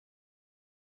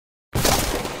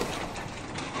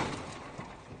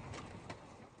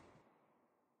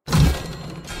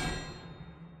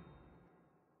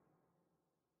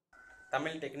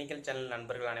Tamil technical channel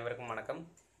நண்பர்கள் அனைவருக்கும் வணக்கம்.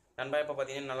 நண்பா இப்போ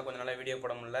பார்த்தீங்கன்னா கொஞ்சம் நாளாக வீடியோ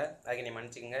போட முடியல, அதுக்கு நீ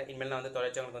மன்னிச்சிக்கங்க. இனிமேல் நான்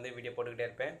தொடர்ச்சியாக உங்களுக்கு வீடியோ போட்டுக்கிட்டே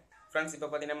இருப்பேன். ஃப்ரெண்ட்ஸ், இப்போ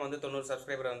பார்த்தீங்கன்னா நம்ம 90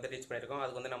 சப்ஸ்கிரைபரை ரீச் பண்ணியிருக்கோம்.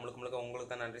 அதுக்கு நம்மளுக்கு உங்களுக்கு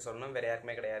தான் நன்றி சொல்லணும், வேறு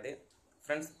யாருக்குமே கிடையாது.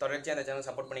 ஃப்ரெண்ட்ஸ், தொடர்ச்சியாக அந்த சேனல்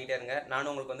சப்போர்ட் பண்ணிக்கிட்டே இருங்க.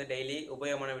 நானும் உங்களுக்கு டெய்லி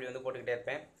உபயோகமான வீடியோ போட்டுக்கிட்டே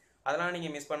இருப்பேன். அதெல்லாம்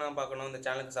நீங்கள் மிஸ் பண்ணாமல் பார்க்கணும், இந்த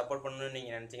சேனலுக்கு சப்போர்ட் பண்ணணும்னு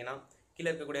நீங்கள் நினச்சிங்கன்னா கீழே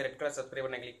இருக்கக்கூடிய ரெட் கலர் சப்ஸ்கிரைப்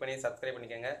பண்ணி கிளிக் பண்ணி சப்ஸ்கிரைப்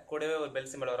பண்ணிக்கோங்க. கூடவே ஒரு பெல்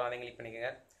சிம்பிள் வரும், அதையும் கிளிக்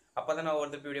பண்ணிக்கோங்க. அப்போ தான் நான்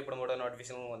ஒவ்வொருத்தருக்கு வீடியோ போடும்போது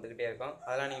நோட்டிஃபிகேஷன் வந்துகிட்டே இருக்கும்.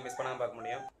 அதெல்லாம் நீங்கள் மிஸ் பண்ணாமல் பார்க்க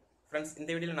முடியும். ஃப்ரெண்ட்ஸ், இந்த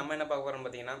வீடியோவில் நம்ம என்ன பார்க்க போகிறோம்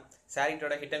பார்த்தீங்கன்னா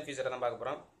சாரிட்டோட ஹிட் அண்ட் ஃபியூச்சரை தான் பார்க்க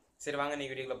போகிறோம். சரி வாங்க நீ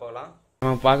வீடியோக்குள்ள போகலாம்.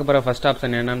 நம்ம பார்க்க போகிற ஃபர்ஸ்ட்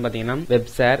ஆப்ஷன் என்னன்னு பார்த்தீங்கன்னா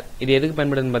வெப் ஷேர். இது எதுக்கு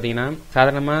பயன்படுதுன்னு பார்த்தீங்கன்னா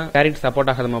சாதாரணமாக சாரிட் சப்போர்ட்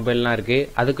ஆகாத மொபைல்லாம் இருக்குது,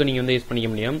 அதுக்கு நீங்கள் யூஸ் பண்ணிக்க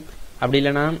முடியும். அப்படி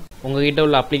இல்லைனா உங்ககிட்ட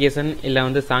உள்ள அப்ளிகேஷன்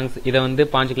இல்லை சாங்ஸ் இதை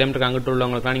 5 கிலோமீட்டருக்கு அங்கிட்டு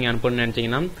உள்ளவங்களுக்குலாம் நீங்கள் அனுப்பணும்னு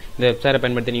நினச்சிங்கன்னா இந்த வெப் ஷேரை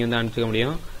பயன்படுத்தி நீங்கள் அனுப்பிச்சிக்க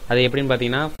முடியும். அது எப்படின்னு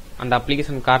பார்த்தீங்கன்னா அந்த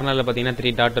அப்ளிகேஷன் கார்னரில் பார்த்தீங்கன்னா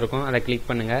 3 டாட் இருக்கும், அதை கிளிக்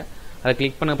பண்ணுங்கள். அதை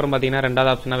கிளிக் பண்ண அப்புறம் பார்த்தீங்கன்னா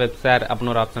ரெண்டாவது ஆப்ஷனாக வெப் ஷேர்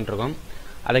அப்படின்னு ஒரு ஆப்ஷன் இருக்கும்.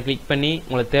 அதை கிளிக் பண்ணி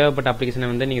உங்களுக்கு தேவைப்பட்ட அப்ளிகேஷனை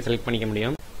நீங்கள் செலக்ட் பண்ணிக்க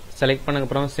முடியும். செலக்ட்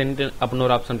பண்ணக்கப்புறம் சென்ட் அப்படின்னு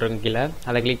ஒரு ஆப்ஷன் இருக்கும் கீழே,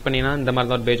 அதை கிளிக் பண்ணினா இந்த மாதிரி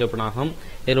தான் ஒரு பேஜ் ஓப்பன் ஆகும்.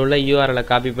 இதில் உள்ள யூஆர்எல்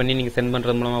காப்பி பண்ணி நீங்கள் சென்ட்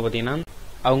பண்ணுறது மூலமாக பார்த்தீங்கன்னா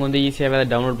அவங்க ஈஸியாகவே அதை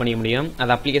டவுன்லோட் பண்ணிக்க முடியும்.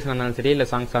 அது அப்ளிகேஷன் இருந்தாலும் சரி இல்லை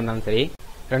சாங்ஸாக இருந்தாலும் சரி.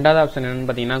 ரெண்டாவது ஆப்ஷன் என்னன்னு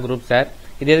பார்த்தீங்கன்னா குரூப் ஷேர்.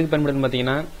 இது எதுக்கு பயன்படுதுன்னு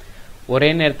பார்த்தீங்கன்னா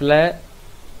ஒரே நேரத்தில்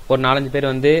ஒரு 4-5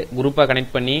 பேர் குரூப்பாக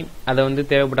கனெக்ட் பண்ணி அதை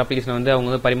தேவைப்பட்ட அப்ளிகேஷனை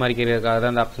அவங்க பரிமாறிக்கிறதுக்காக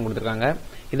தான் அந்த ஆப்ஷன் கொடுத்துருக்காங்க.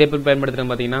 இதை எப்படி பயன்படுத்துறது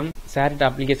பார்த்தீங்கன்னா ஷேர்ட்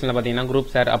அப்ளிகேஷனில் பார்த்தீங்கன்னா குரூப்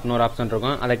ஷேர் அப்படின்னு ஒரு ஆப்ஷன்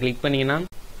இருக்கும். அதை கிளிக் பண்ணிங்கன்னா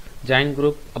ஜாயின்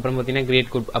குரூப் அப்புறம் பார்த்தீங்கன்னா கிரியேட்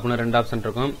குரூப் அப்படின்னு 2 ஆப்ஷன்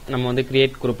இருக்கும். நம்ம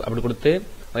கிரியேட் குரூப் அப்படி கொடுத்து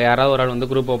யாராவது ஒரு ஆள்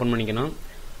குரூப் ஓப்பன் பண்ணிக்கணும்.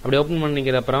 அப்படி ஓப்பன்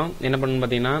பண்ணிக்கிற அப்புறம் என்ன பண்ணணும்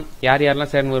பார்த்தீங்கன்னா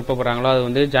யாரெல்லாம் சேர்ந்து விருப்பப்படுறாங்களோ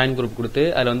அது ஜாயின் குரூப் கொடுத்து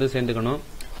அதில் சேர்ந்துக்கணும்.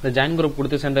 இந்த ஜாயின் குரூப்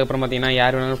கொடுத்து சேர்ந்ததுக்கப்புறம் பார்த்தீங்கன்னா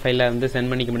யார் வேணாலும் ஃபைலை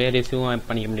சென்ட் பண்ணிக்க முடியும், ரிசீவ்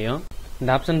பண்ணிக்க முடியும்.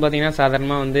 இந்த ஆப்ஷன் பார்த்தீங்கன்னா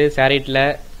சாதாரணமாக ஷேரிட்டில்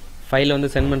ஃபைலை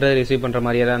சென்ட் பண்ணுறது ரிசீவ் பண்ணுற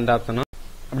மாதிரியே தான் இந்த ஆப்ஷனும்.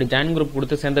 அப்படி ஜாயின் குரூப்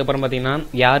கொடுத்து சேர்ந்ததுக்கப்புறம் பார்த்தீங்கன்னா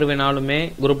யார் வேணாலுமே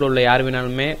குரூப்பில் உள்ள யார்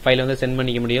வேணாலுமே ஃபைலை சென்ட்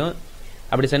பண்ணிக்க முடியும்.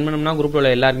 அப்படி சென்ட் பண்ணோம்னா குரூப்பில் உள்ள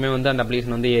எல்லாருமே அந்த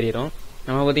அப்ளிகேஷன் ஏறிடும்.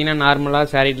 நம்ம பார்த்தீங்கன்னா நார்மலாக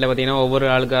ஷேரிட்டில் பார்த்தீங்கன்னா ஒவ்வொரு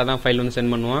ஆளுக்காக தான் ஃபைல்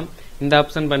சென்ட் பண்ணுவோம். இந்த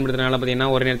ஆப்ஷன் பயன்படுத்துறதுனால பார்த்தீங்கன்னா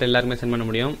ஒரு நேரத்தில் எல்லாருமே சென்ட் பண்ண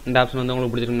முடியும். இந்த ஆப்ஷன்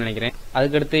உங்களுக்கு பிடிச்சிருக்குன்னு நினைக்கிறேன்.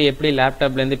 அதுக்கடுத்து எப்படி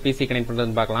லேப்டாப்லேருந்து பிசி கனெக்ட்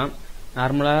பண்ணுறதுன்னு பார்க்கலாம்.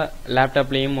 நார்மலாக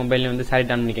லேப்டாப்லேயும் மொபைல்லையும்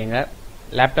ஷேரிட் ஆன் பண்ணிக்கோங்க.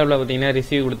 லேப்டாப்பில் பார்த்தீங்கன்னா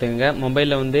ரிசீவ் கொடுத்துங்க.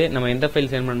 மொபைலில் நம்ம எந்த ஃபைல்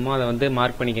சென்ட் பண்ணணுமோ அதை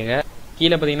மார்க் பண்ணிக்கோங்க.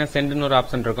 கீழே பார்த்தீங்கன்னா சென்ட்னு ஒரு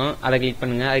ஆப்ஷன் இருக்கும், அதை கிளிக்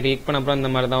பண்ணுங்க. அதை கிளிக் பண்ண அப்புறம் இந்த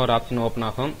மாதிரி தான் ஒரு ஆப்ஷன் ஓப்பன்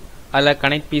ஆகும். அதில்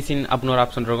கனெக்ட் பிசின் அப்படின்னு ஒரு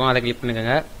ஆப்ஷன் இருக்கும், அதை கிளிக்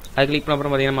பண்ணிக்கோங்க. அதை கிளிக் பண்ண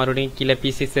அப்புறம் பார்த்தீங்கன்னா மறுபடியும் கீழே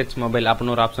பிசி சர்ச் மொபைல்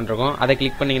அப்படின்னு ஒரு ஆப்ஷன் இருக்கும். அதை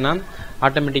கிளிக் பண்ணிங்கன்னா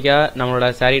ஆட்டோமேட்டிக்காக நம்மளோட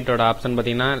ஷேரிட்டோட ஆப்ஷன்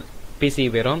பார்த்தீங்கன்னா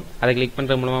பிசிக்கு போயிடும். அதை கிளிக்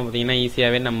பண்ணுறது மூலமாக பார்த்தீங்கன்னா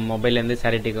ஈஸியாகவே நம்ம மொபைல்லேருந்து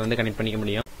ஷேரிட்டுக்கு கனெக்ட் பண்ணிக்க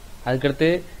முடியும். அதுக்கடுத்து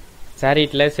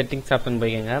ஷேரிட்டில் செட்டிங்ஸ் ஆப்ஷன்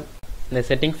போய்க்கோங்க. இந்த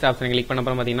செட்டிங்ஸ் ஆப்ஷனை கிளிக் பண்ண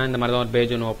அப்புறம் பார்த்தீங்கன்னா இந்த மாதிரி தான் ஒரு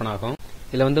பேஜ் ஒன்று ஓப்பன் ஆகும்.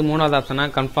 இதில் மூணாவது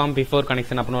ஆப்ஷனாக கன்ஃபார்ம் பிஃபோர்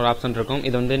கனெக்ஷன் அப்படின்னு ஒரு ஆப்ஷன் இருக்கும்.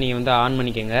 இது நீங்கள் ஆன்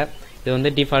பண்ணிக்கோங்க.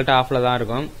 இது டிஃபால்ட்டாக ஆஃபில் தான்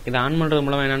இருக்கும். இதை ஆன் பண்ணுறது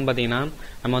மூலமாக என்னென்னு பார்த்தீங்கன்னா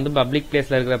நம்ம பப்ளிக்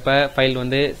பிளேஸில் இருக்கிறப்ப ஃபைல்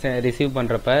ரிசீவ்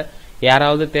பண்ணுறப்ப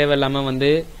யாராவது தேவையில்லாமல்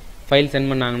ஃபைல்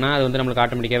சென்ட் பண்ணாங்கன்னா அது நம்மளுக்கு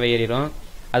ஆட்டோமேட்டிக்காகவே ஏறிடும்.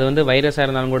 அது வைரஸாக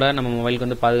இருந்தாலும் கூட நம்ம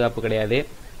மொபைலுக்கு பாதுகாப்பு கிடையாது.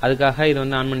 அதுக்காக இது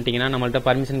ஆன் பண்ணிட்டீங்கன்னா நம்மள்ட்ட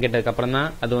பர்மிஷன் கேட்டதுக்கப்புறம் தான்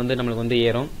அது நம்மளுக்கு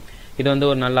ஏறும். இது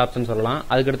ஒரு நல்ல ஆப்ஷன் சொல்லலாம்.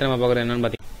 அதுக்கடுத்து நம்ம பார்க்குறது என்னென்னு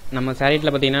பார்த்தீங்கன்னா நம்ம ஷேரிட்டில்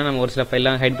பார்த்தீங்கன்னா நம்ம ஒரு சில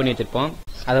ஃபைல்லாம் ஹைட் பண்ணி வச்சிருப்போம்.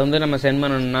 அதை நம்ம சென்ட்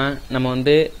பண்ணணும்னா நம்ம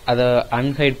அதை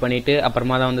அன்ஹைட் பண்ணிட்டு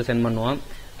அப்புறமா தான் சென்ட் பண்ணுவோம்.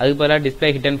 அதுக்கு பதிலாக டிஸ்பிளே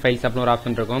ஹிடன் ஃபைல்ஸ் அப்படின்னு ஒரு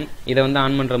ஆப்ஷன் இருக்கும். இதை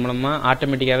ஆன் பண்ணுறது மூலமாக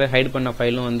ஆட்டோமேட்டிக்காகவே ஹைட் பண்ண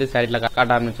ஃபைலும் ஷேரிட்டில்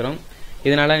காட்ட ஆரம்பிச்சிடும்.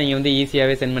 இதனால நீங்கள்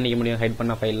ஈஸியாகவே சென்ட் பண்ணிக்க முடியும் ஹைட்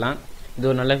பண்ண ஃபைல்லாம். இது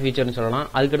ஒரு நல்ல ஃபீச்சர்னு சொல்லலாம்.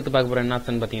 அதுக்கடுத்து பார்க்க போகிற என்ன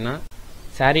ஆப்ஷன் பார்த்தீங்கன்னா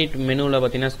ஷேரிட் மெனுவில்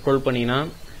பார்த்தீங்கன்னா ஸ்க்ரோல் பண்ணிங்கன்னா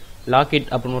லாக் இட்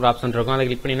அப்படின்னு ஒரு ஆப்ஷன் இருக்கும். அதை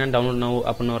கிளிக் பண்ணிங்கன்னா டவுன்லோட் நவ்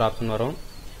அப்படின்னு ஒரு ஆப்ஷன் வரும்.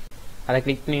 அதை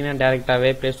கிளிக் பண்ணிங்கன்னா டேரெக்டாகவே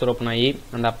ப்ளே ஸ்டோர் ஓப்பன் ஆகி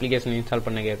அந்த அப்ளிகேஷன் இன்ஸ்டால்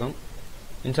பண்ண கேட்கும்.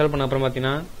 இன்ஸ்டால் பண்ண அப்புறம்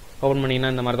பார்த்தீங்கன்னா ஓப்பன் பண்ணிங்கன்னா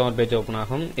இந்த மாதிரி தான் ஒரு பேஜ் ஓப்பன்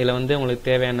ஆகும். இதில் உங்களுக்கு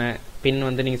தேவையான பின்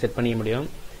நீங்கள் செட் பண்ணிக்க முடியும்.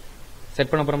 செட்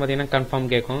பண்ண அப்புறம் பார்த்தீங்கன்னா கன்ஃபார்ம்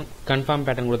கேட்கும். கன்ஃபார்ம்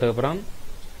பேட்டர்ன் கொடுத்ததுக்கப்புறம்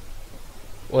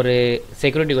ஒரு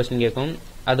செக்யூரிட்டி கொஸ்டின் கேட்கும்.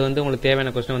 அது உங்களுக்கு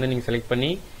தேவையான கொஸ்டின் நீங்கள் செலக்ட்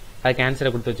பண்ணி அதுக்கு ஆன்சரை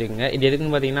கொடுத்து வச்சுக்கோங்க. இது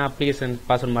எதுக்குன்னு பார்த்தீங்கன்னா அப்ளிகேஷன்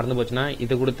பாஸ்வேர்ட் மறந்து போச்சுன்னா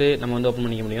இது கொடுத்து நம்ம ஓப்பன்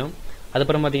பண்ணிக்க முடியும்.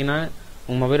 அதுக்கப்புறம் பார்த்தீங்கன்னா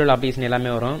உங்கள் மொபைலோட அப்ளிகேஷன் எல்லாமே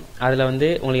வரும். அதில்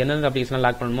உங்களுக்கு எந்தெந்த அப்ளிகேஷன்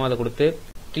லாக் பண்ணணுமோ அதை கொடுத்து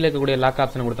கீழே இருக்கக்கூடிய லாக்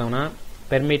ஆப்ஷனை கொடுத்தாங்கன்னா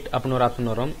பெர்மிட் அப்படின்னு ஒரு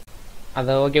ஆப்ஷன் வரும்.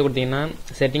 அதை ஓகே கொடுத்தீங்கன்னா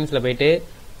செட்டிங்ஸில் போயிட்டு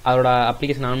அதோட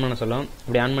அப்ளிகேஷன் ஆன் பண்ண சொல்லும்.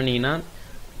 அப்படி ஆன் பண்ணிங்கன்னா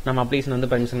நம்ம அப்ளிகேஷன்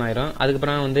பர்மிஷன் ஆயிரும்.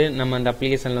 அதுக்கப்புறம் நம்ம அந்த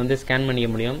அப்ளிகேஷனில் ஸ்கேன் பண்ணிக்க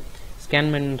முடியும்.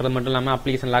 ஸ்கேன் பண்ணுறது மட்டும் இல்லாமல்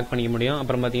அப்ளிகேஷன் லாக் பண்ணிக்க முடியும்.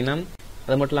 அப்புறம் பார்த்தீங்கன்னா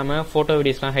அது மட்டும் இல்லாமல் ஃபோட்டோ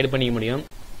வீடியோஸ்லாம் ஹைட் பண்ணிக்க முடியும்.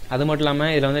 அது மட்டும்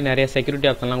இல்லாமல் இதில் நிறைய செக்யூரிட்டி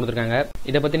ஆப்ஷன்லாம் கொடுத்துருக்காங்க.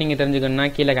 இதை பற்றி நீங்கள் தெரிஞ்சுக்கணும்னா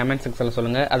கீழே கமெண்ட் செக்ஷனில்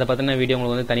சொல்லுங்கள். அதை பற்றின வீடியோ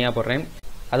உங்களுக்கு தனியாக போடுறேன்.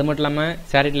 அது மட்டும் இல்லாமல்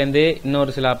ஷேரிட்லேருந்து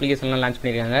இன்னொரு சில அப்ளிகேஷன்லாம் லான்ச்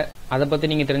பண்ணியிருக்காங்க. அதை பற்றி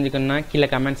நீங்கள் தெரிஞ்சுக்கணும்னா கீழே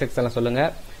கமெண்ட் செக்ஷனில்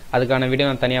சொல்லுங்கள். அதுக்கான வீடியோ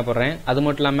நான் தனியாக போடுறேன். அது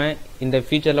மட்டும் இல்லாமல் இந்த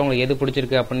ஃபியூச்சரில் உங்களுக்கு எது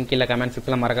பிடிச்சிருக்கு அப்படின்னு கீழே கமெண்ட்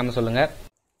செக்ஷனில் மறக்காமல் சொல்லுங்கள்.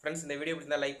 ஃப்ரெண்ட்ஸ், இந்த வீடியோ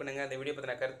பிடிச்சிருந்தா லைக் பண்ணுங்கள். இந்த வீடியோ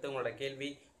பற்றின கருத்து, உங்களோட கேள்வி,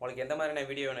 உங்களுக்கு எந்த மாதிரியான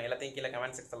வீடியோ வேணும் எல்லாத்தையும் கீழே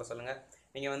கமெண்ட் செக்ஷனில் சொல்லுங்கள்.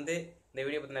 நீங்கள் இந்த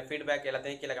வீடியோ பற்றின ஃபீட்பேக்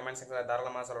எல்லாத்தையும் கீழே கமெண்ட் செக்ஷனில்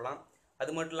தாராளமாக சொல்லலாம்.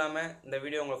 அது மட்டும் இல்லாமல் இந்த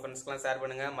வீடியோ உங்கள் ஃப்ரெண்ட்ஸ்க்குலாம் ஷேர்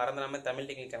பண்ணுங்கள். மறந்துடாமல் தமிழ்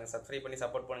டெக்னிக் சேனல் சப்ஸ்கிரைப் பண்ணி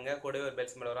சப்போர்ட் பண்ணுங்கள். கூடவே ஒரு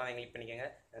பெல் சிம்பிள் வரும், அதை கிளிக் பண்ணிக்கோங்க.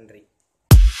 நன்றி.